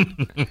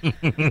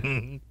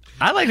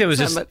 I like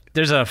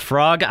there's a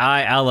Frog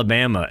Eye,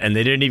 Alabama, and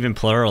they didn't even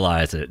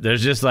pluralize it.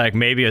 There's just like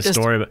maybe a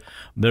story, but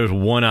there's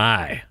one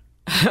eye.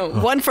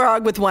 One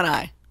frog with one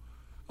eye.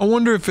 I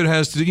wonder if it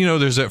has to,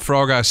 there's that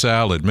frog eye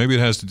salad. Maybe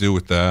it has to do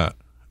with that.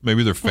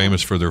 Maybe they're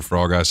famous for their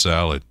frog eye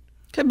salad.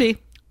 Could be.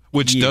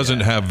 Which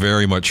doesn't have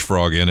very much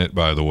frog in it,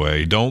 by the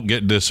way. Don't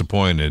get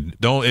disappointed.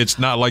 It's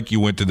not like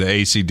you went to the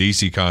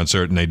AC/DC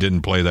concert and they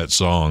didn't play that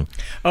song.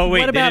 Oh,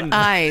 wait. What about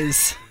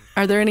eyes?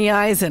 Are there any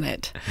eyes in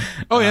it?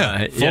 Oh,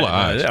 yeah. Full of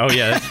eyes. Oh,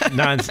 yeah.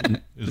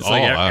 It's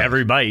like eyes.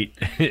 every bite.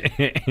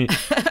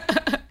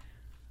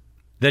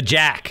 The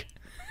Jack.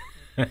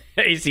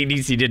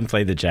 AC/DC didn't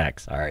play the Jack.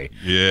 Sorry.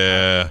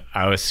 Yeah.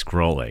 I was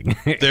scrolling.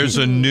 There's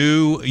a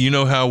new,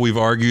 how we've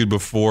argued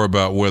before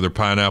about whether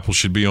pineapple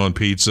should be on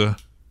pizza?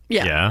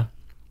 Yeah.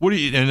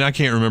 And I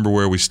can't remember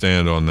where we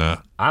stand on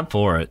that. I'm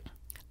for it.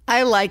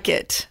 I like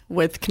it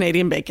with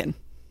Canadian bacon.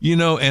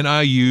 And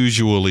I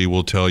usually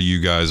will tell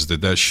you guys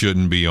that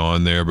shouldn't be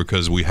on there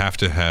because we have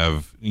to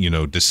have,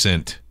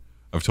 dissent.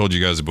 I've told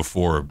you guys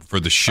before for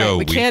the show.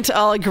 Right, we can't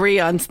all agree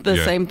on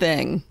the same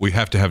thing. We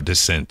have to have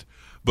dissent.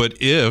 But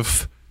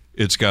if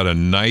it's got a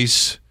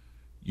nice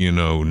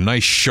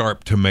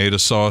sharp tomato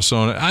sauce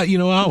on it,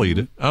 I'll eat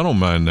it. I don't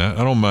mind that.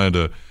 I don't mind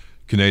a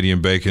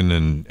Canadian bacon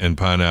and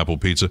pineapple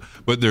pizza.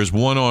 But there's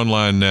one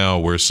online now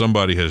where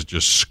somebody has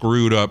just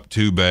screwed up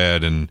too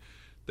bad, and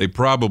they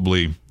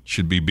probably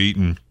should be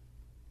beaten.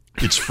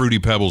 It's Fruity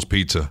Pebbles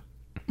pizza.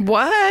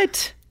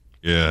 What?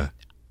 Yeah.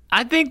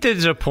 I think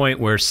there's a point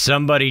where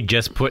somebody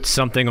just puts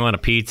something on a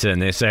pizza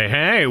and they say,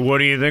 hey, what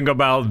do you think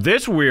about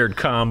this weird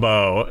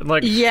combo?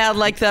 Like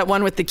that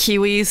one with the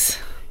kiwis.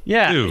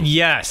 Yeah. Ew.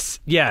 Yes.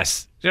 Yeah,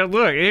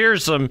 look,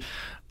 here's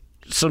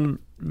some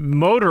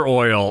motor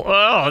oil.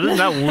 Oh, isn't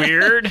that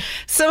weird?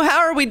 So how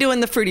are we doing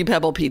the Fruity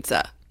Pebble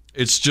pizza?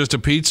 It's just a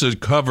pizza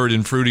covered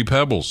in Fruity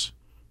Pebbles.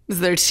 Is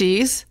there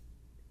cheese?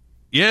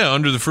 Yeah,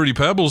 under the Fruity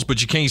Pebbles,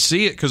 but you can't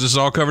see it because it's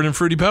all covered in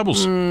Fruity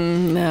Pebbles.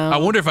 No. I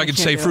wonder if I could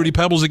say Fruity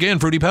Pebbles again.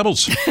 Fruity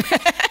Pebbles.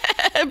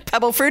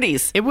 Pebble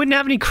Fruities. It wouldn't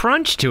have any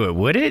crunch to it,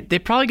 would it?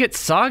 They'd probably get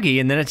soggy,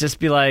 and then it'd just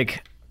be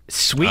like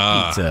sweet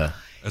pizza.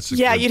 That's a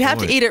Yeah, good you'd have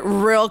point. to eat it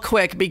real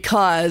quick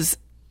because,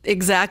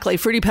 exactly,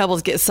 Fruity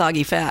Pebbles get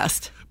soggy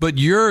fast. But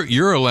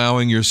you're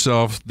allowing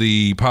yourself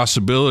the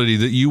possibility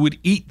that you would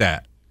eat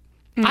that.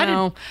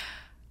 No.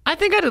 I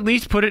think I'd at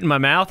least put it in my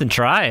mouth and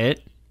try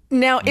it.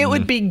 Now, it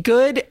would be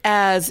good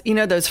as,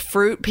 those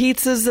fruit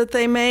pizzas that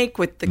they make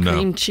with the No.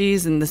 cream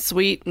cheese and the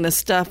sweet and the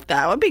stuff.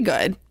 That would be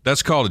good.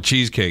 That's called a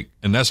cheesecake,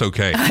 and that's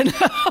okay.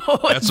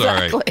 That's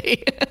exactly. all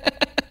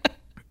right.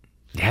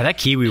 Yeah, that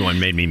kiwi one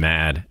made me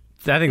mad.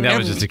 I think that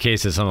was just a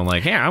case of something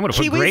like, I'm going to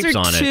put grapes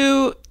on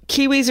it.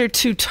 Kiwis are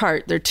too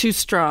tart. They're too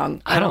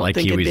strong. I don't like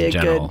think it'd kiwis be in a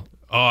general. good-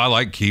 Oh, I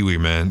like kiwi,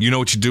 man. You know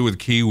what you do with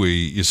kiwi?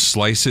 You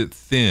slice it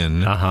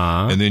thin,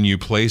 and then you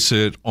place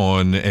it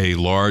on a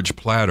large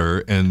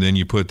platter, and then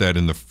you put that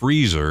in the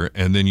freezer,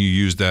 and then you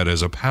use that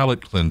as a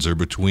palate cleanser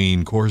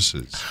between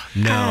courses.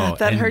 No.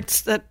 that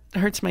hurts. That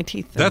hurts my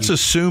teeth. That's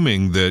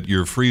assuming that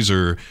your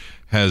freezer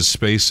has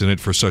space in it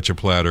for such a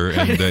platter,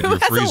 and that your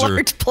That's a freezer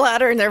large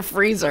platter in their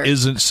freezer.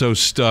 isn't so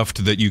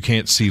stuffed that you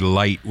can't see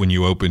light when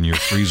you open your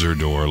freezer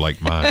door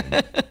like mine.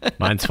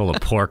 Mine's full of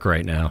pork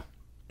right now.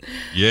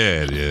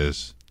 Yeah, it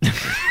is.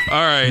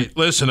 All right,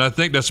 listen, I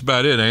think that's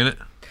about it, ain't it?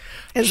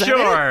 Is that it?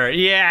 Sure,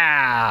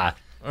 yeah.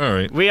 All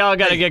right. We all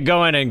got to get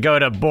going and go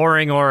to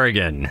Boring,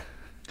 Oregon.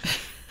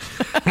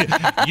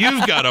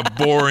 You've got a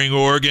boring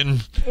organ.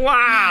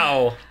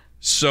 Wow.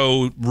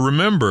 So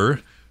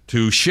remember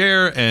to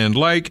share and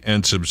like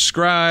and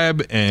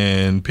subscribe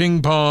and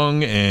ping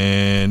pong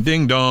and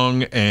ding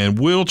dong, and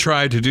we'll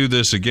try to do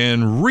this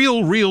again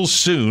real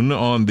soon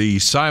on the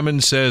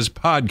Simon Says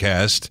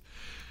podcast.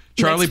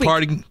 Charlie,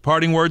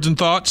 parting words and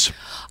thoughts?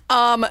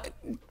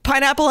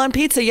 Pineapple on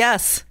pizza,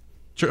 yes.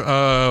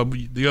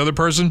 The other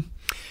person?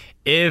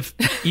 If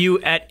you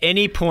at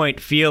any point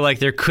feel like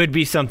there could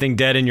be something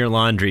dead in your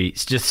laundry,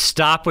 just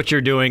stop what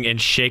you're doing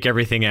and shake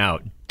everything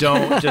out.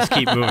 Don't just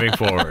keep moving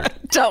forward.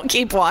 Don't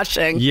keep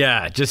washing.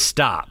 Yeah, just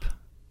stop.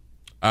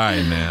 All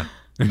right, man.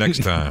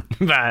 Next time.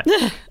 Bye.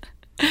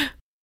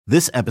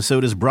 This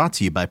episode is brought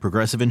to you by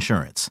Progressive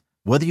Insurance.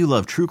 Whether you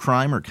love true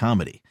crime or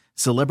comedy,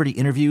 celebrity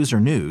interviews or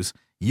news,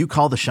 you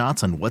call the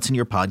shots on what's in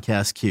your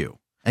podcast queue.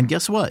 And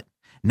guess what?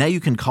 Now you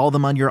can call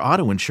them on your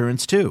auto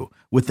insurance too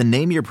with the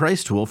Name Your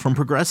Price tool from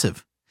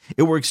Progressive.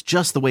 It works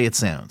just the way it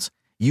sounds.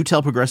 You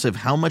tell Progressive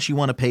how much you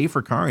want to pay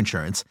for car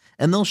insurance,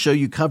 and they'll show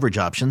you coverage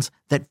options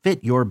that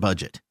fit your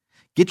budget.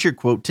 Get your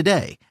quote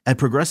today at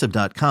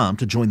Progressive.com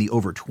to join the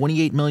over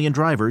 28 million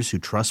drivers who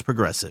trust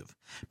Progressive.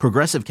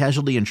 Progressive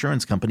Casualty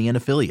Insurance Company and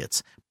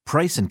Affiliates.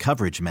 Price and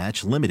coverage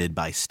match limited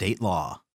by state law.